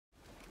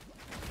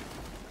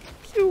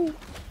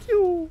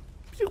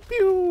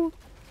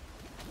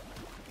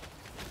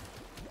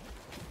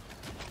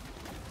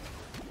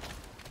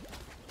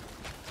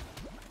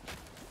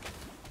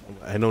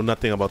know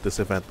nothing about this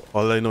event.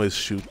 All I know is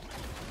shoot.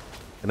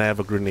 And I have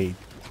a grenade.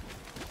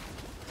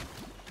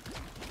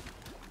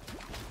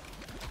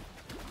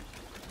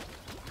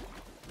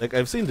 Like,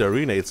 I've seen the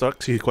arena. It's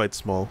actually quite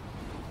small.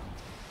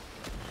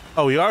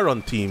 Oh, we are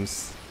on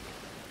teams.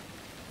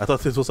 I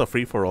thought this was a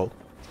free-for-all.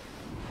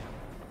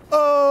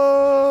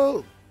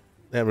 Oh!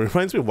 Yeah, it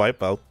reminds me of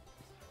Wipeout.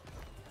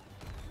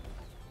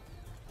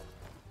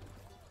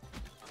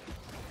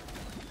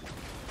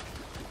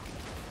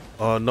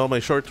 Oh no, my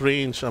short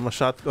range. I'm a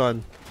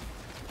shotgun.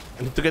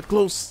 I need to get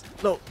close.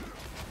 No.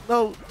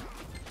 No.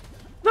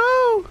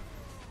 No!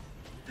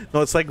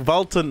 No, it's like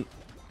Valton.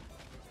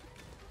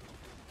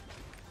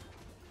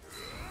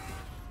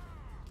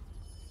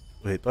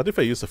 Wait, what if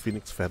I use a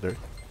Phoenix Feather?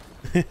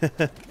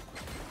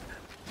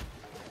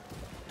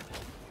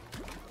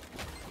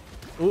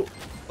 Oh,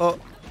 oh,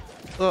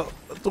 oh,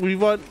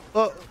 2v1.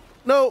 Oh,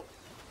 no,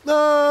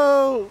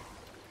 no.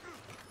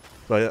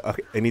 So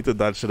I need to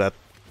dodge that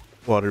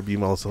water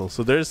beam also.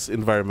 So there's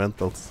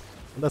environmentals.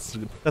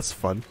 That's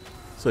fun.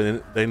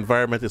 So the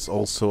environment is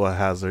also a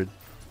hazard.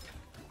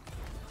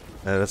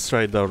 Let's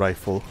try the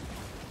rifle.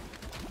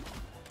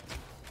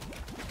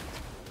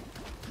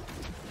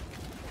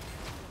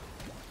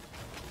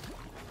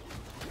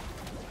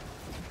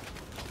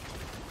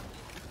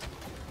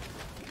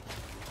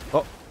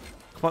 Oh,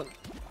 come on.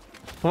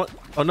 Come on.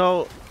 Oh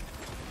no.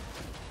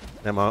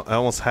 Damn, I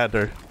almost had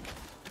her.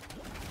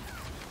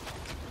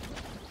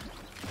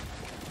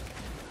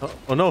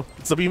 Oh no,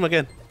 it's the beam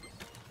again.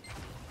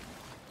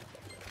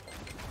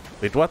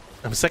 Wait, what?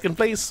 I'm second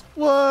place?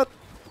 What?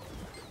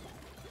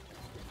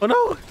 Oh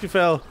no, she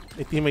fell.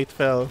 My teammate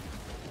fell.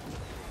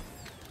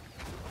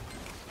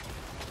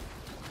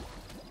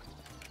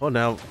 Oh,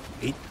 now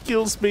 8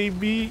 kills,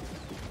 baby.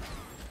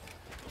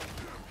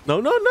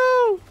 No, no,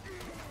 no.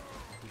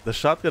 The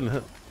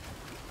shotgun.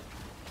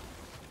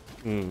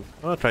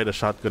 I'll try the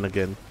shotgun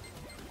again.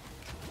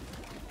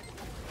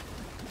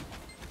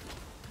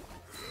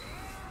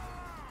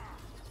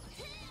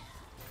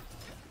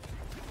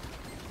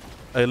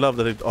 I love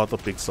that it auto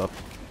picks up.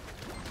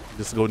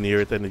 Just go near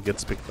it and it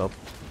gets picked up.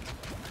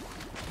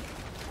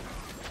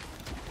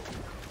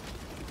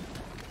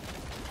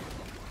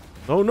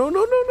 No, no,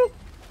 no, no, no.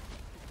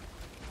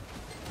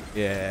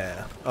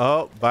 Yeah.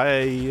 Oh,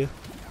 bye.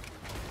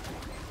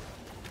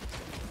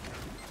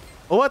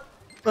 Oh, what?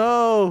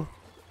 No.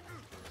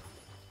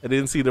 I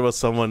didn't see there was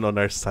someone on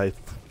our side.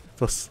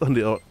 It was on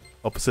the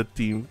opposite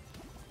team.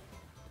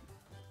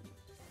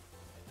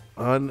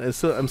 I'm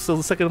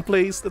still second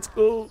place. Let's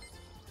go.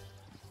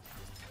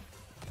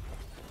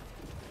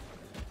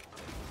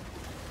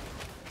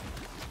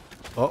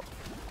 Oh.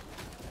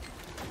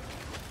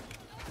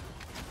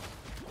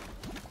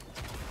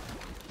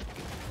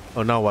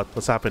 Oh, now what?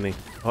 What's happening?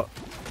 Oh.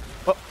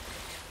 Oh.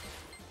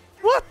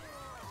 What?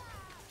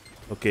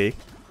 Okay.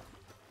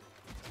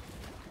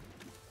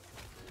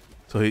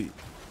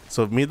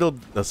 So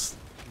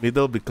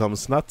middle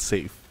becomes not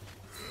safe.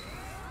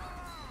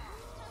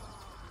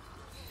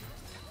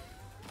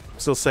 I'm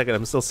still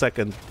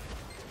second.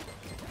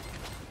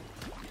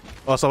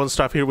 Oh, someone's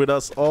trapped here with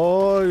us.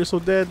 Oh, you're so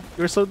dead.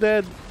 You're so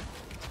dead.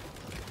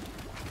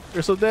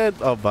 You're so dead.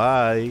 Oh,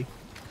 bye.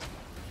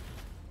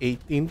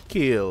 18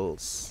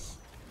 kills.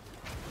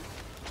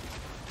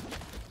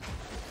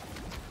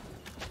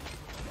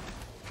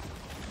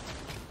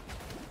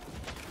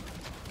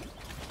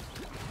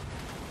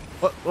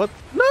 What?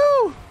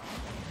 No!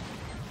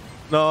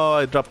 No,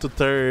 I dropped to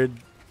third.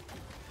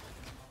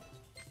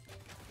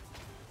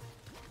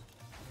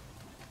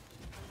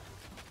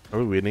 Are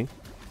we winning?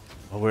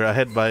 Oh, we're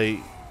ahead by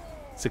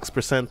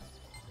 6%.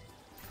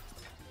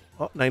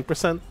 Oh,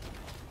 9%.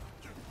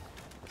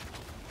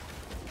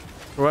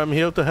 Or I'm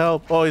here to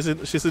help. Oh,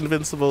 she's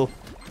invincible.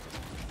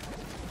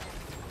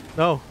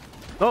 No.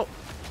 No.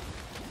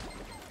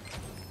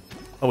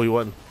 Oh, we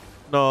won.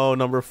 No,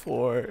 number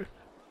 4.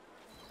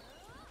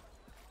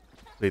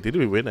 Wait, did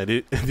we win? I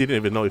didn't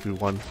even know if we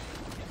won.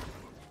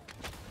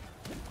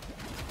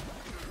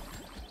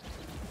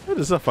 Oh,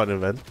 this is a fun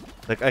event.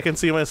 Like, I can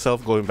see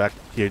myself going back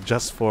here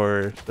just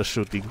for the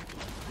shooting.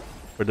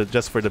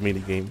 Just for the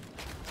mini game.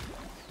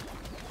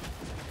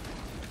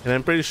 And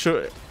I'm pretty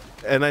sure,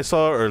 and I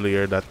saw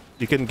earlier that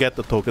you can get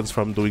the tokens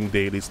from doing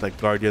dailies like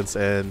Guardians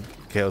and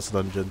Chaos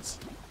Dungeons.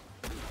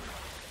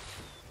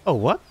 Oh,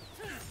 what?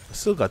 I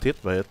still got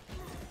hit by it.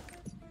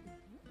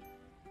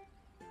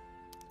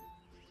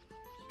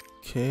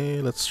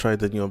 Okay, let's try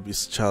the New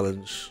Abyss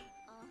challenge.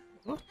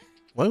 What?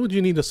 Why would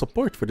you need a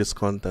support for this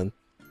content?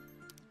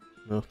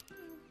 No.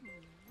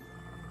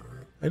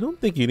 I don't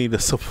think you need a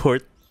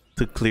support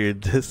to clear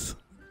this.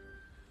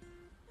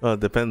 Well, it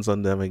depends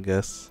on them, I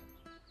guess.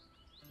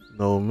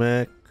 No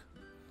mech.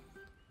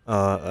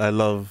 I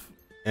love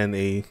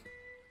NA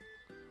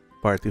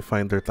Party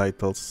Finder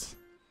titles.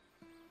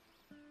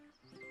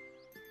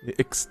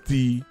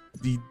 XD,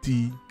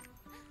 DD.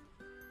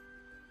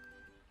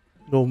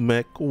 No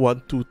mech,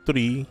 1, 2,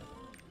 3.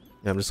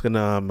 Yeah, I'm just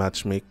gonna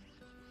matchmake.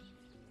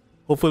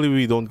 Hopefully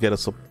we don't get a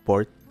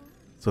support.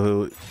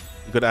 So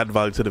you could add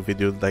value to the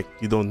video. Like,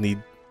 you don't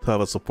need to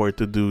have a support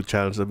to do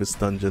Challenge the Abyss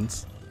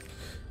dungeons.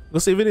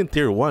 Because even in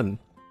tier 1,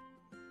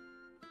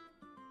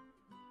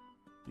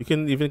 you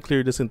can even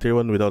clear this in tier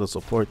 1 without a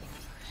support.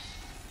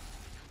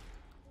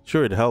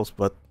 Sure, it helps,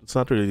 but it's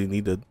not really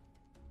needed.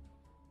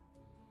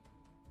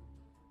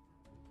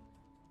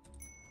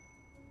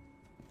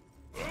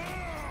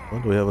 Oh,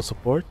 do we have a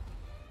support?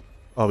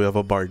 Oh, we have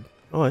a bard.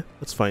 Alright,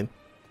 that's fine.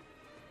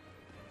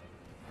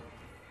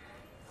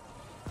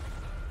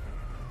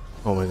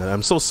 Oh my god,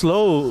 I'm so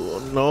slow.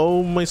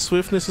 No, my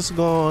swiftness is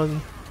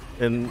gone.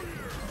 And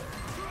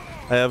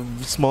I have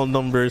small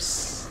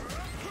numbers.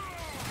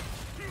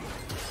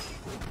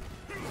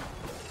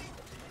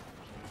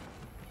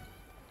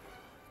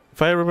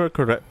 If I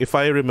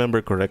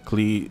remember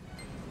correctly,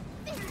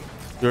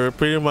 you're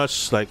pretty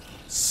much like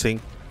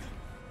sync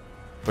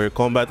for your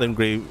combat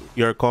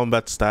your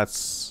combat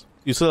stats.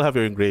 You still have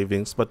your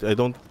engravings, but I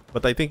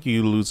think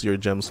you lose your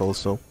gems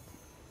also.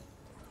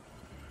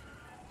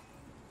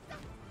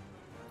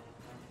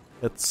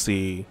 Let's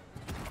see.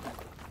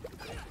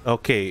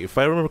 Okay, if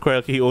I remember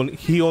correctly,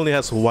 he only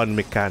has one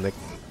mechanic,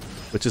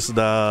 which is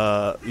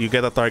you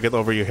get a target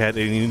over your head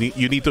and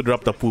you need to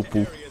drop the poo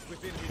poo.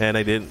 And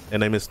I did,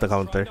 and I missed the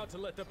counter.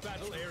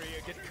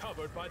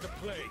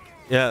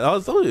 Yeah,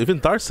 even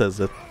Dar says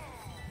it.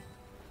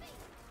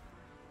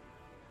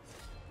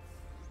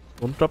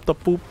 Don't drop the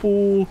poo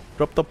poo.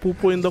 Drop the poo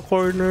poo in the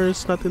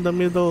corners, not in the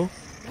middle.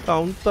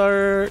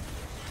 Counter.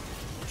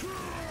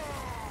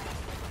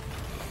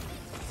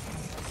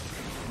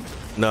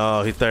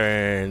 No, he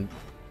turned.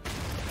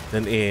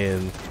 Then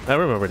in. I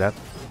remember that.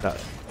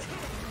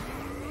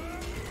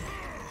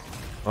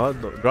 Oh,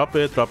 drop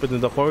it in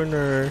the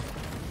corner.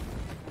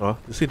 Oh,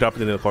 you see, drop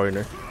it in the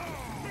corner.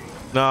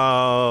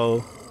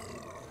 No.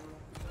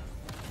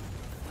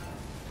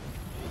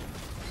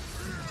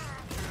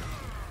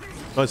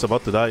 Oh, it's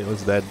about to die. Oh,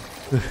 it's dead.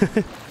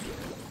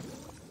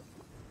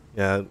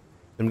 Yeah,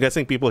 I'm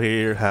guessing people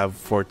here have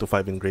 4 to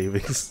 5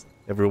 engravings.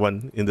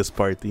 Everyone in this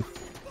party.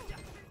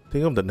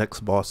 Think of the next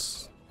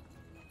boss.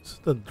 Is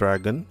it the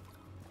dragon?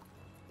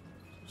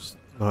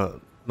 No,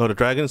 the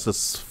dragon is the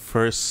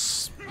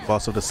first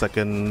boss of the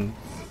second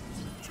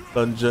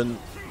dungeon.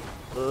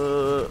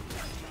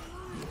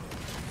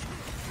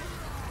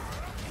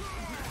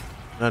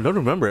 I don't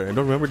remember. I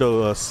don't remember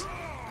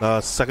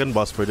the second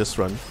boss for this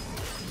run.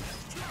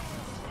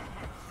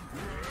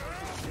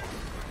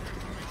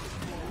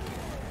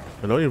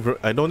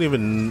 I don't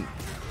even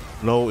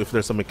know if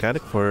there's a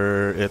mechanic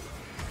for it.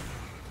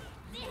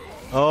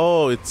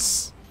 Oh,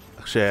 it's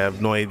actually, I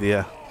have no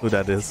idea who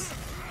that is.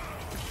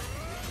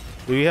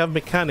 Do you have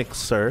mechanics,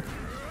 sir?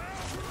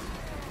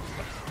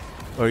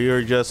 Or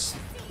you're just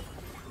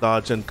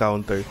dodge and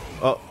counter?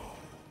 Oh,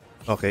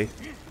 okay.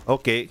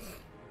 Okay.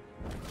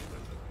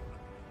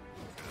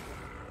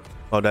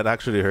 Oh, that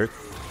actually hurt.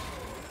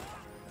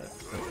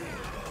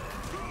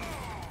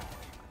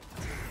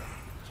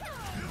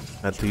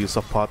 Had to use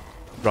a pot.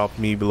 Drop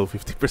me below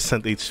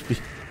 50% HP.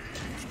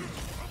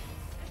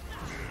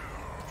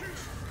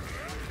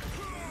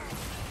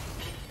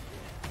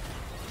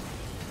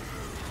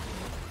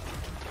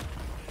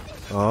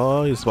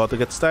 Oh, he's about to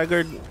get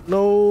staggered.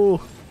 No.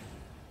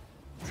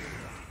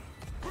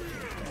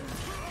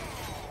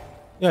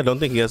 Yeah, I don't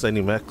think he has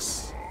any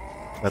mechs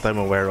that I'm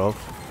aware of.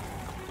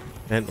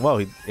 And wow,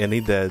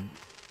 he dead.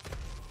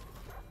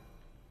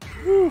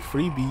 Woo,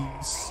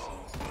 freebies.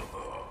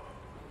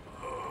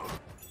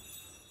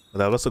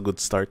 That was a good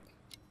start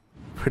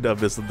for the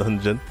Abyss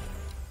dungeon.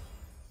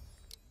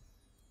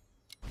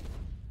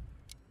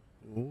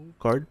 Ooh,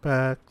 card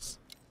packs.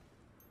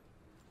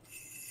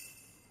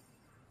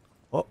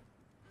 Oh.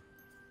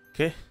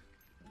 Okay.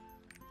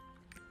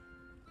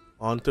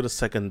 On to the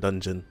second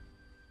dungeon.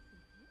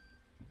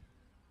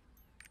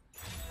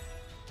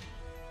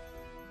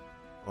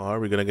 Oh, are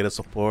we gonna get a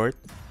support?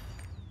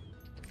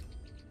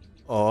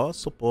 Oh,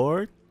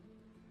 support?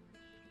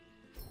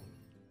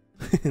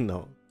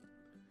 No.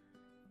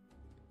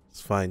 It's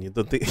fine. You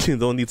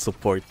don't need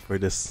support for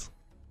this.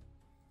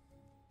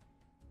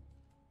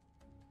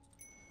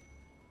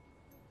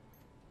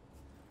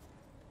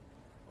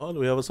 Oh, do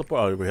we have a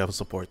support? Oh, we have a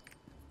support.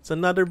 It's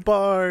another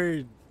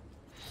bard.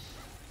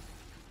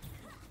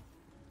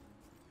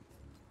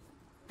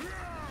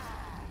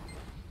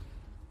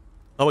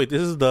 Oh wait,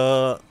 this is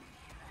the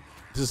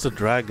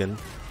dragon.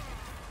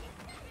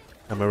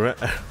 Am I right?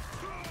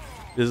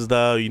 This is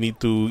you need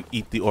to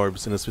eat the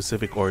orbs in a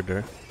specific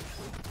order.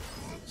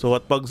 So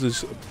what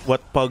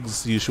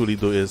pugs usually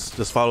do is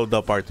just follow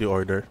the party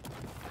order.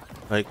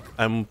 Like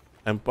I'm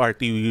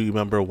party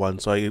member 1,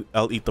 so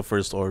I'll eat the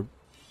first orb.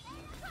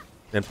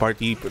 Then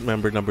party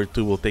member number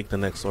 2 will take the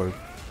next orb.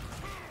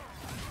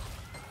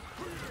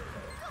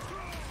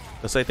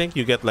 Because I think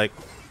you get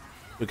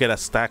a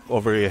stack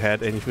over your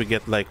head, and if you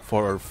get like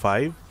 4 or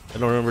 5, I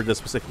don't remember the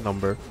specific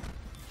number,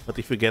 but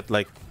if you get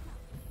like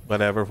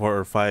whatever 4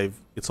 or 5,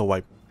 it's a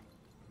wipe.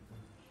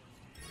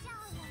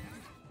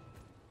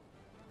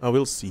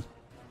 We'll see.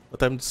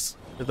 But I'm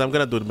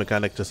gonna do the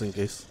mechanic just in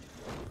case.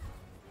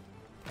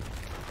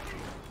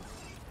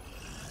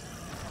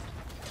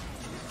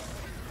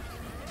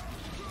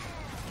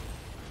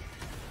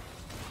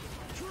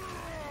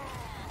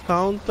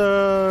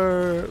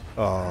 counter.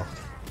 Oh.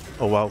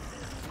 Oh wow.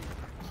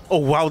 Oh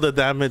wow, the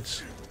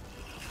damage.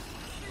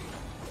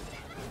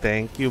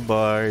 Thank you,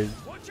 Bard.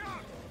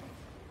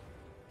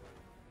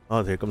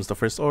 Oh, there comes the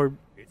first orb.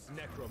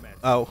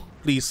 Ow,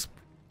 please.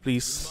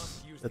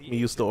 Please. Let me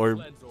use the orb.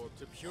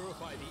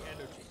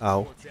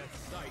 Ow.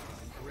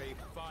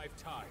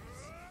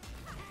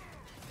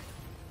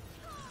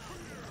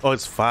 Oh,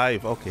 it's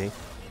 5. Okay.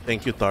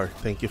 Thank you, Tar.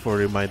 Thank you for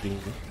reminding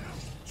me.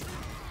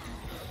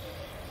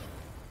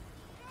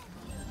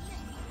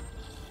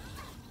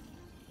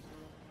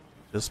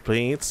 Just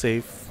playing it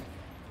safe.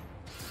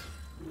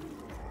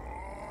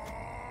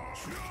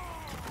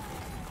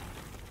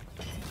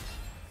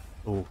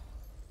 Oh.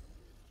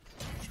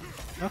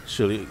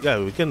 Actually, yeah,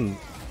 we can...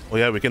 Oh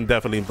yeah, we can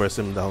definitely burst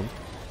him down.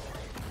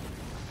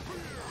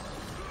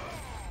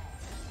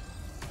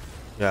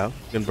 Yeah,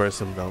 we can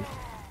burst him down.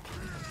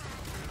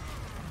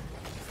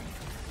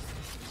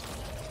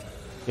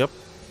 Yep.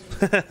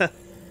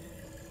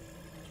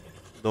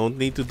 Don't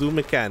need to do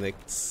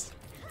mechanics.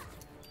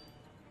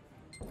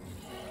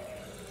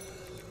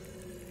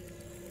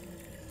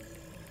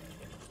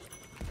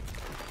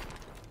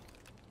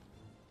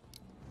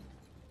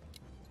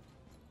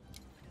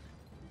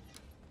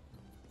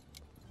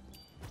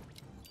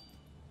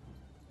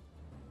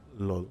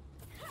 Lol.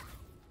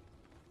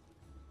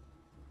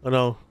 Oh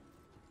no.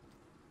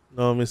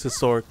 No, Mrs.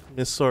 Sork.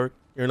 Miss Sork,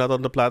 you're not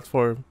on the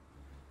platform.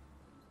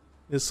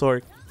 Miss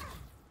Sork.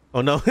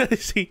 Oh no,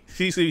 she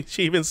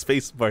even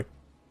spacebar.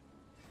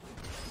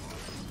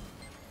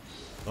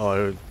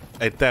 Oh,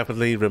 I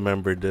definitely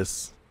remember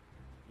this.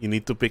 You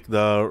need to pick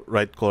the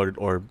right colored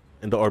orb,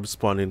 and the orb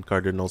spawn in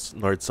cardinals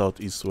north, south,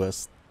 east,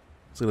 west. I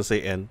was gonna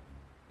say N.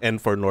 N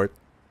for north.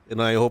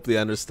 And I hope they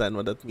understand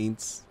what that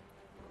means.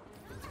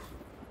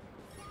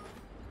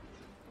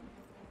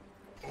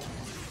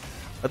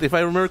 But if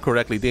I remember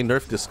correctly, they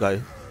nerfed this guy.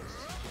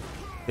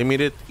 They made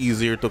it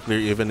easier to clear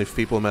even if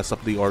people mess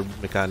up the orb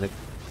mechanic.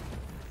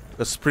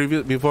 Because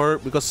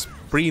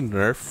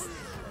pre-nerf,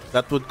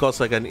 that would cause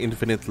like an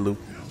infinite loop.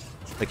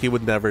 Like he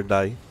would never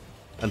die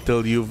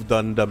until you've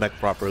done the mech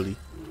properly.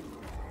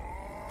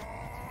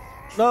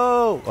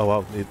 No! Oh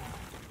wow,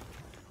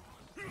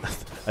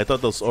 I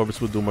thought those orbs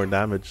would do more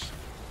damage.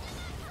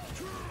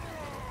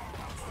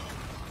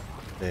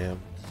 Damn.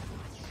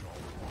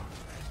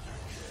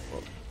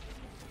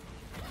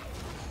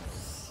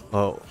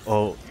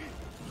 Oh.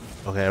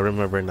 Okay, I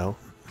remember now.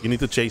 You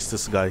need to chase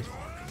this guy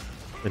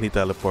when he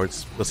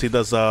teleports. Because he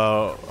does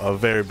a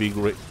very big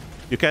raid.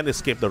 You can't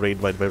escape the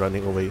raid by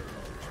running away.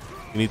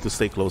 You need to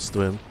stay close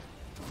to him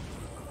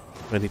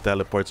when he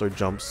teleports or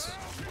jumps.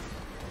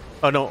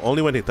 Oh no,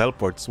 only when he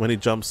teleports. When he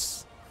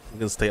jumps, you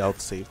can stay out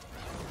safe.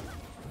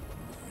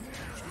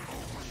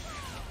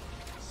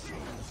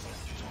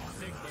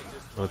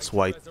 Oh, it's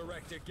white.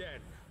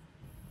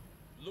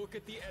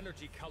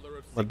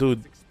 Oh,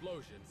 dude.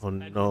 Oh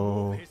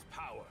no.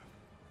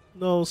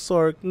 No,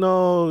 Sork,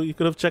 no. You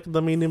could have checked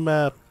the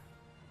minimap.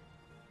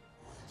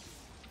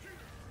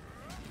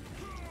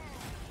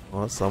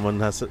 Oh, someone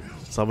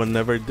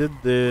never did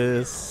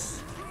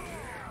this.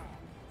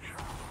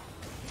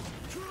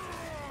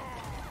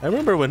 I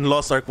remember when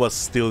Lost Ark was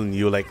still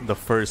new, like the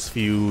first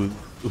few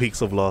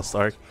weeks of Lost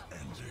Ark.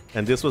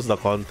 And this was the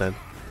content.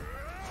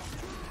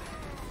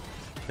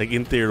 Like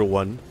in tier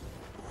 1.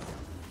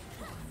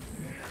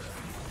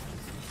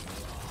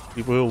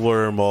 People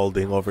were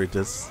molding over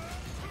this.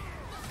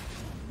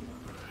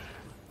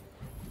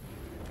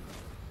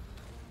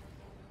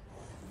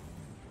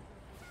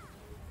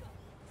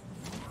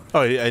 Oh,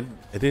 I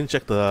didn't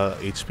check the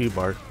HP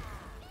bar.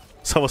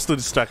 So I was too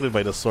distracted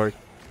by the sword.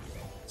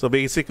 So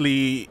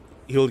basically,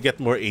 you'll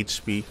get more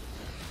HP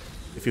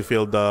if you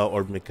fail the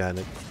orb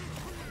mechanic.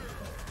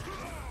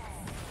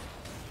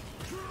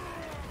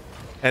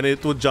 And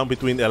it would jump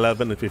between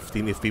 11 and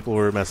 15 if people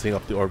were messing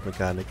up the orb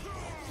mechanic.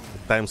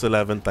 Times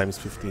 11, times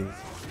 15.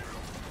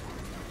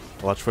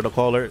 Watch for the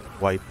color.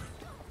 White.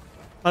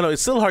 Oh no,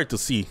 it's still hard to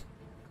see.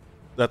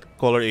 That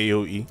color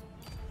AoE.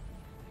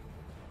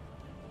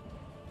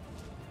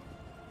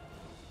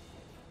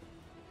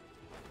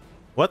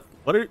 What?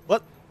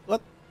 What?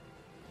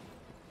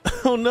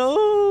 Oh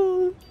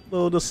no!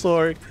 No, the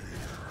sword.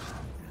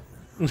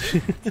 We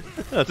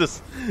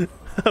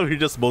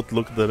just both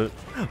look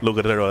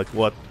at her like,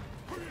 what?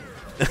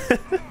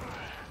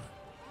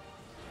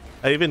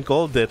 I even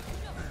called it.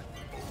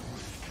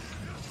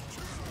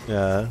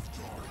 Yeah.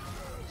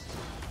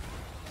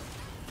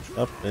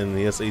 Up, and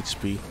he has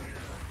HP.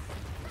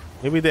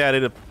 Maybe they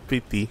added a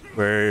PT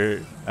where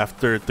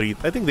after 3.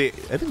 I think they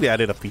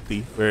added a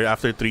PT where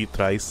after 3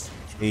 tries,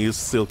 and you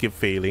still keep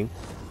failing.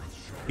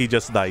 He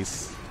just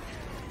dies.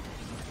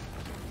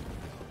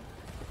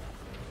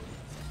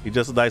 He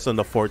just dies on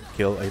the 4th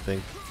kill, I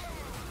think.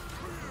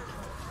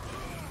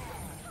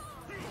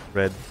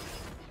 Red.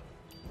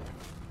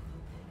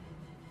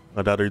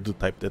 Oh, the other dude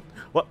typed it.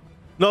 What?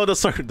 No, the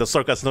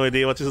Sork has no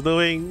idea what he's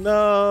doing.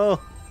 No.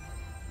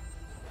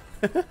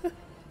 I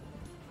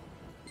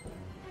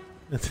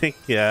think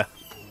that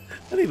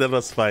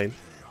was fine.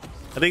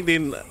 I think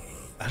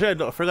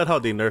Actually, I forgot how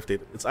they nerfed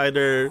it. It's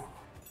either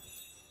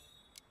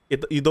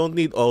you don't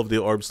need all of the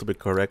orbs to be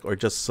correct, or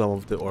just some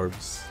of the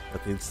orbs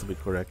that needs to be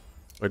correct,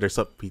 or there's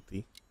a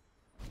PT.